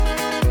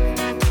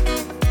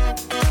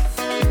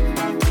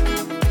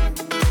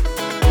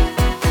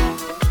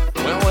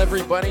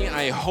everybody.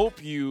 I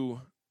hope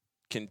you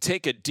can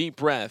take a deep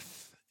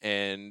breath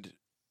and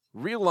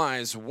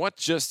realize what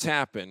just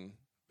happened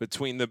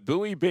between the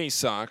Bowie Bay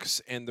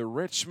Sox and the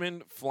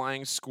Richmond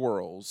Flying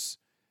Squirrels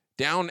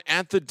down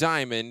at the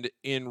Diamond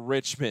in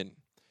Richmond.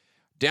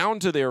 Down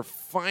to their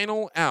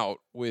final out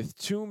with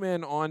two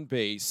men on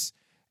base,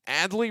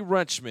 Adley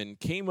Rutschman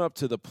came up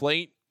to the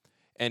plate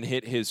and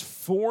hit his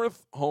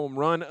fourth home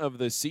run of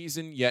the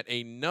season, yet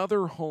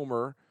another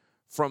homer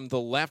from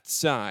the left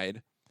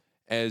side,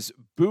 as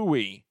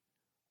Bowie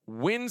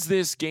wins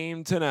this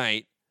game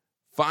tonight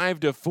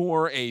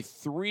 5-4, a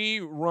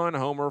 3-run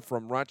homer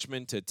from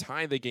Rutschman to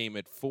tie the game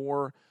at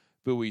 4.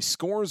 Bowie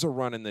scores a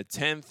run in the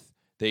 10th.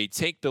 They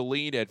take the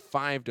lead at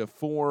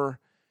 5-4,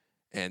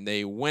 and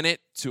they win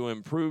it to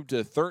improve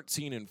to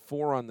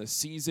 13-4 on the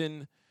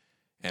season,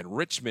 and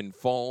Richmond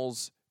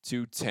falls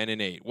to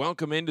 10-8.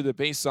 Welcome into the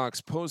Bay Sox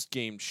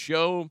post-game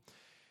show.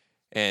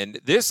 And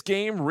this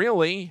game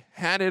really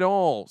had it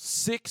all.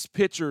 6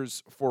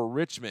 pitchers for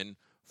Richmond,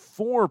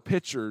 4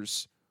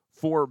 pitchers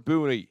for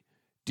Bowie.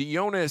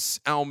 Dionis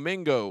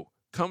Almingo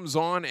comes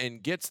on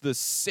and gets the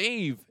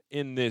save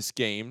in this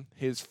game,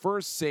 his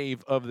first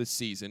save of the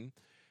season.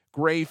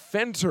 Gray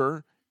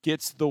Fenter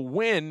gets the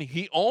win.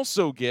 He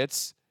also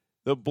gets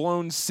the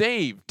blown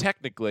save,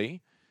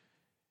 technically.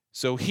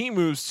 So he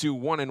moves to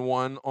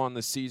 1-1 on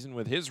the season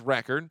with his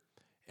record.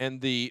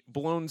 And the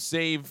blown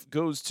save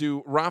goes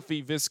to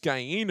Rafi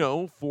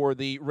Vizcaino for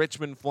the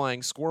Richmond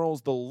Flying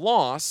Squirrels. The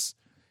loss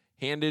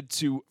handed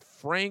to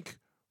Frank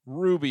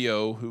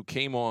Rubio, who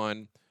came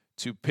on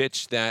to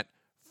pitch that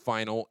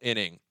final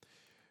inning.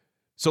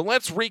 So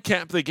let's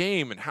recap the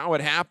game and how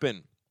it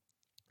happened.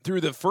 Through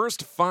the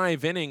first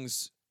 5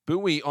 innings,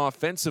 Bowie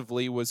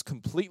offensively was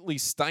completely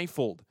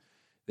stifled.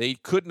 They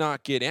could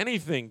not get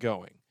anything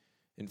going.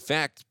 In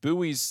fact,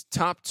 Bowie's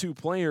top 2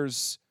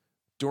 players,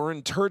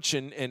 Doran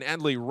Turchin and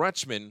Adley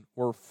Rutschman,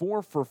 were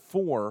 4 for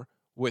 4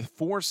 with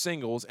 4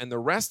 singles, and the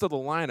rest of the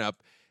lineup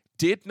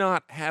did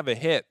not have a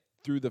hit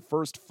through the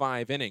first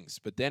 5 innings.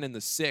 But then in the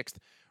 6th,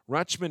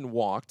 Rutschman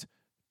walked,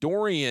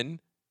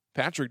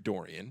 Patrick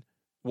Dorian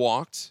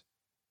walked,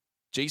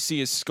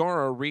 J.C.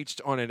 Escarra reached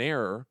on an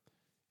error,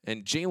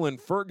 and Jalen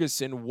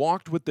Ferguson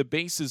walked with the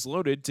bases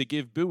loaded to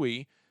give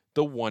Bowie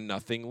the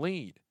 1-0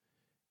 lead.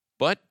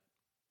 But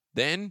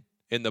then,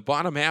 in the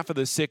bottom half of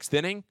the 6th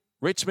inning,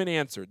 Richmond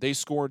answered. They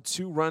scored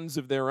 2 runs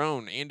of their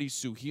own. Andy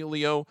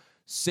Suhilio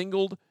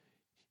singled.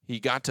 He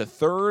got to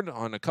third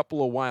on a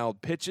couple of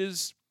wild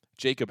pitches.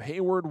 Jacob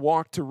Hayward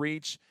walked to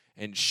reach,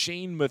 and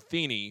Shane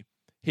Matheny,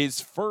 his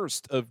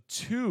first of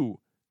 2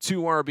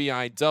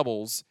 RBI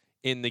doubles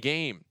in the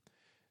game.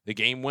 The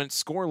game went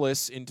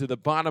scoreless into the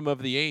bottom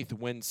of the 8th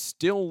when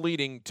still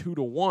leading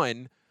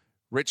 2-1.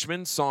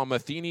 Richmond saw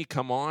Matheny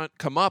come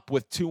up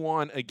with 2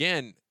 on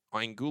again.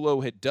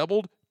 Angulo had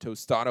doubled,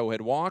 Tostado had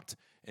walked,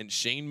 and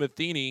Shane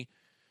Matheny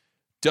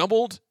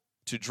doubled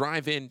to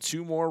drive in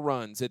 2 more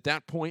runs. At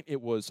that point,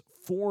 it was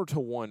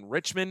 4-1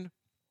 Richmond,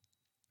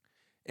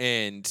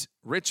 and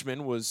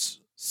Richmond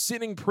was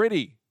sitting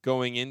pretty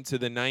going into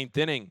the 9th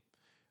inning.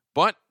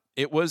 But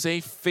it was a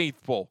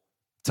faithful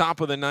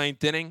top of the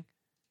 9th inning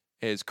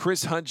as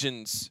Chris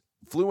Hudgens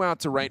flew out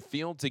to right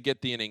field to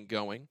get the inning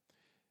going.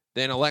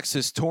 Then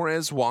Alexis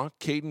Torres walked,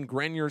 Caden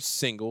Grenier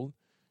singled,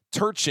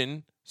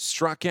 Turchin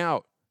struck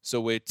out. So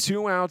with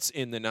 2 outs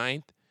in the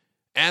 9th,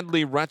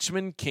 Adley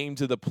Rutschman came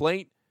to the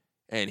plate,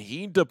 and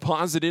he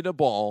deposited a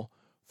ball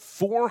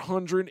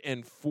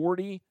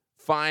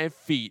 445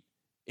 feet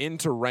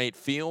into right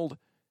field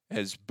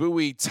as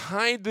Bowie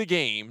tied the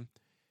game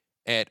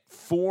at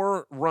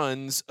 4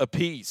 runs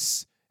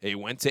apiece. They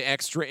went to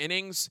extra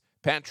innings.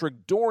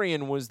 Patrick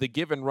Dorian was the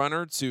given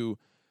runner to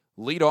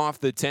lead off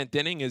the 10th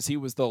inning as he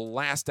was the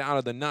last out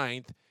of the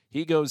 9th.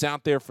 He goes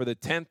out there for the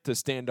 10th to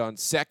stand on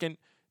second.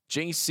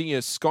 J.C.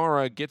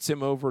 Escarra gets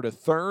him over to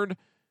third.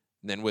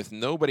 And then with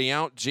nobody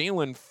out,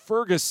 Jalen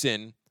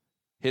Ferguson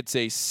hits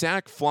a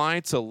sac fly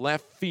to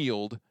left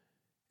field,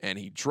 and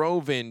he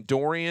drove in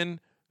Dorian,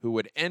 who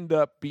would end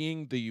up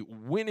being the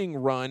winning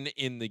run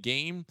in the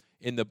game.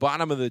 In the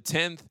bottom of the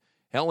 10th,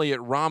 Elliot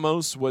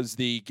Ramos was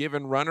the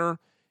given runner.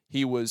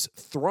 He was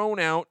thrown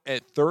out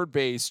at third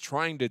base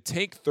trying to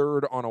take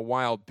third on a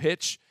wild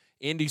pitch.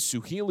 Andy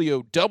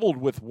Suhilio doubled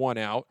with 1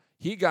 out.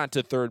 He got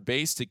to third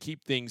base to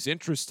keep things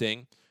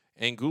interesting.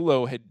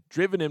 Angulo had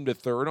driven him to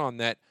third on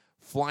that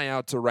fly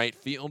out to right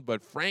field,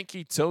 but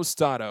Frankie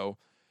Tostado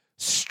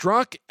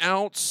struck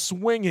out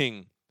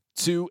swinging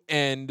to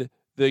end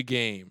the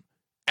game.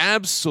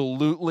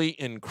 Absolutely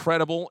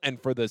incredible,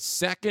 and for the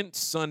 2nd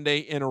Sunday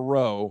in a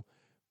row,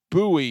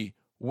 Bowie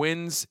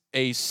wins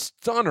a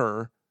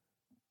stunner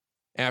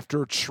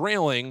after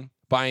trailing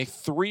by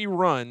 3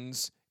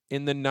 runs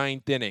in the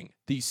 9th inning.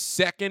 The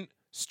 2nd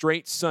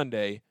straight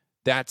Sunday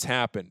that's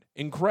happened.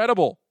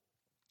 Incredible.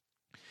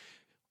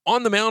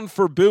 On the mound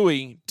for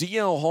Bowie,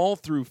 D.L. Hall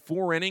threw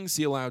 4 innings.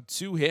 He allowed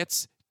 2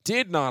 hits,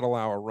 did not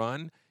allow a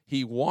run.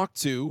 He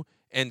walked 2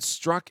 and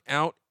struck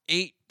out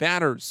 8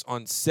 batters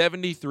on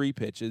 73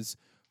 pitches,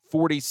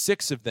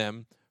 46 of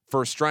them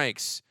for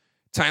strikes.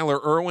 Tyler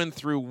Irwin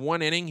threw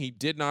 1 inning. He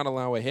did not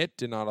allow a hit,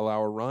 did not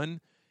allow a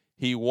run.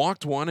 He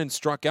walked 1 and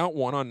struck out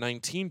 1 on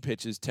 19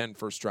 pitches, 10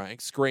 for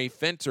strikes. Gray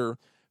Fenter,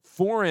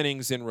 4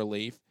 innings in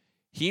relief.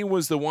 He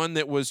was the one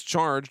that was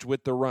charged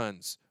with the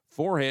runs.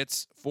 4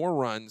 hits, 4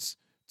 runs,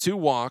 2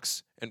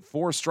 walks, and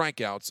 4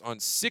 strikeouts on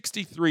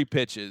 63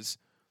 pitches,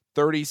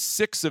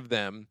 36 of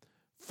them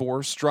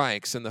 4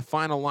 strikes. And the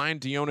final line,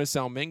 Dionis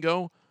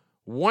Almingo,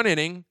 1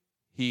 inning.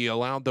 He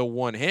allowed the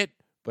 1 hit,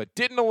 but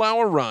didn't allow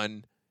a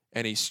run,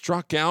 and he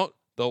struck out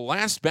the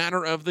last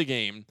batter of the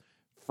game,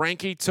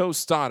 Frankie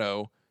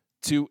Tostado,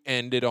 to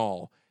end it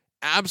all.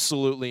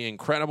 Absolutely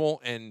incredible,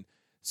 and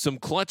some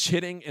clutch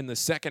hitting in the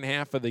second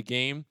half of the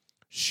game.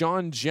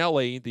 Sean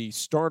Jelly, the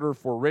starter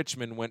for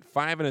Richmond, went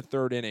 5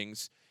 1/3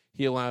 innings.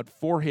 He allowed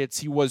 4 hits.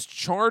 He was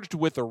charged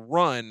with a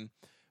run,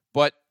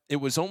 but it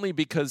was only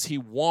because he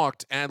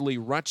walked Adley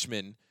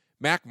Rutschman.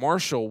 Mac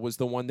Marshall was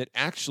the one that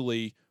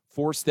actually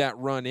forced that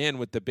run in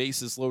with the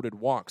bases loaded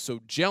walk. So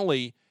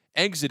Jelly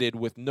exited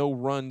with no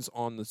runs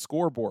on the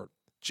scoreboard.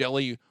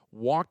 Jelly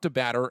walked a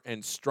batter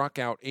and struck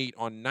out 8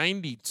 on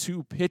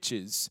 92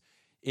 pitches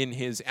in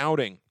his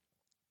outing.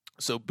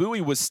 So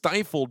Bowie was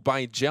stifled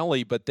by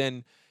Jelly, but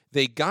then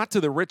they got to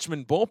the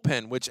Richmond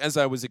bullpen, which, as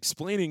I was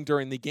explaining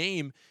during the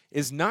game,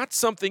 is not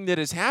something that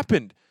has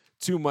happened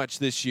too much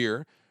this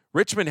year.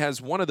 Richmond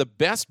has one of the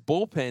best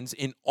bullpens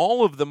in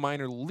all of the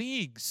minor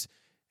leagues,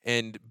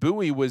 and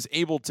Bowie was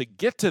able to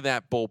get to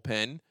that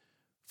bullpen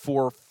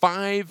for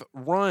 5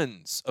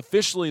 runs.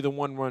 Officially, the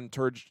 1 run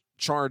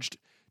charged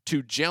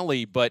to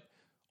Jelly, but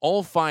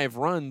all 5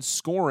 runs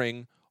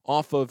scoring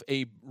off of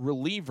a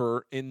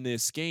reliever in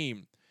this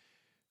game.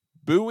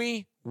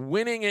 Bowie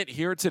winning it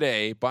here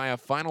today by a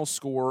final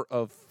score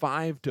of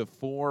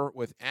 5-4,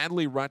 with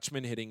Adley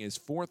Rutschman hitting his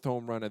 4th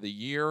home run of the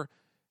year.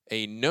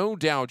 A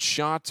no-doubt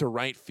shot to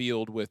right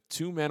field with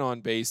 2 men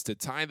on base to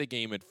tie the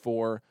game at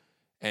 4.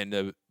 And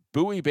the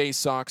Bowie Bay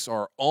Sox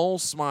are all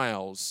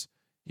smiles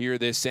here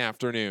this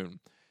afternoon.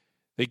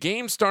 The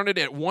game started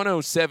at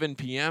 1:07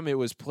 p.m. It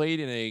was played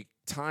in a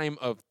time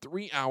of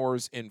 3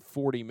 hours and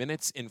 40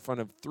 minutes in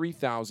front of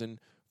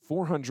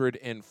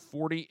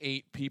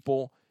 3,448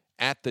 people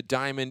at the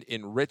Diamond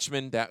in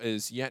Richmond. That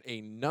is yet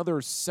another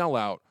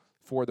sellout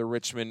for the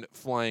Richmond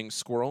Flying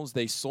Squirrels.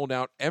 They sold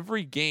out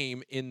every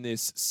game in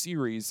this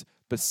series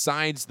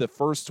besides the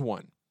first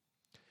one.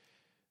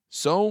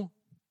 So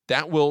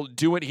that will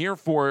do it here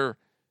for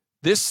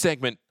this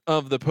segment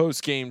of the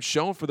post-game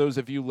show. For those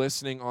of you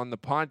listening on the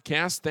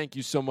podcast, thank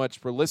you so much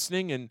for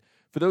listening. And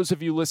for those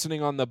of you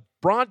listening on the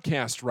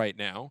broadcast right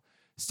now,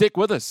 stick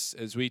with us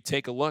as we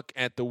take a look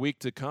at the week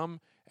to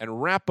come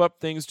and wrap up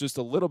things just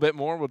a little bit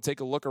more. We'll take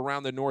a look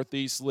around the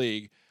Northeast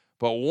League.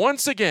 But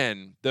once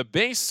again, the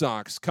Bay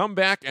Sox come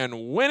back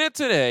and win it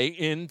today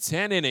in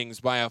 10 innings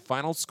by a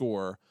final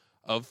score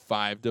of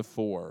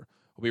 5-4.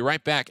 We'll be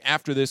right back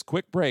after this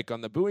quick break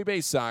on the Bowie Bay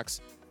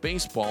Sox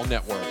Baseball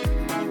Network.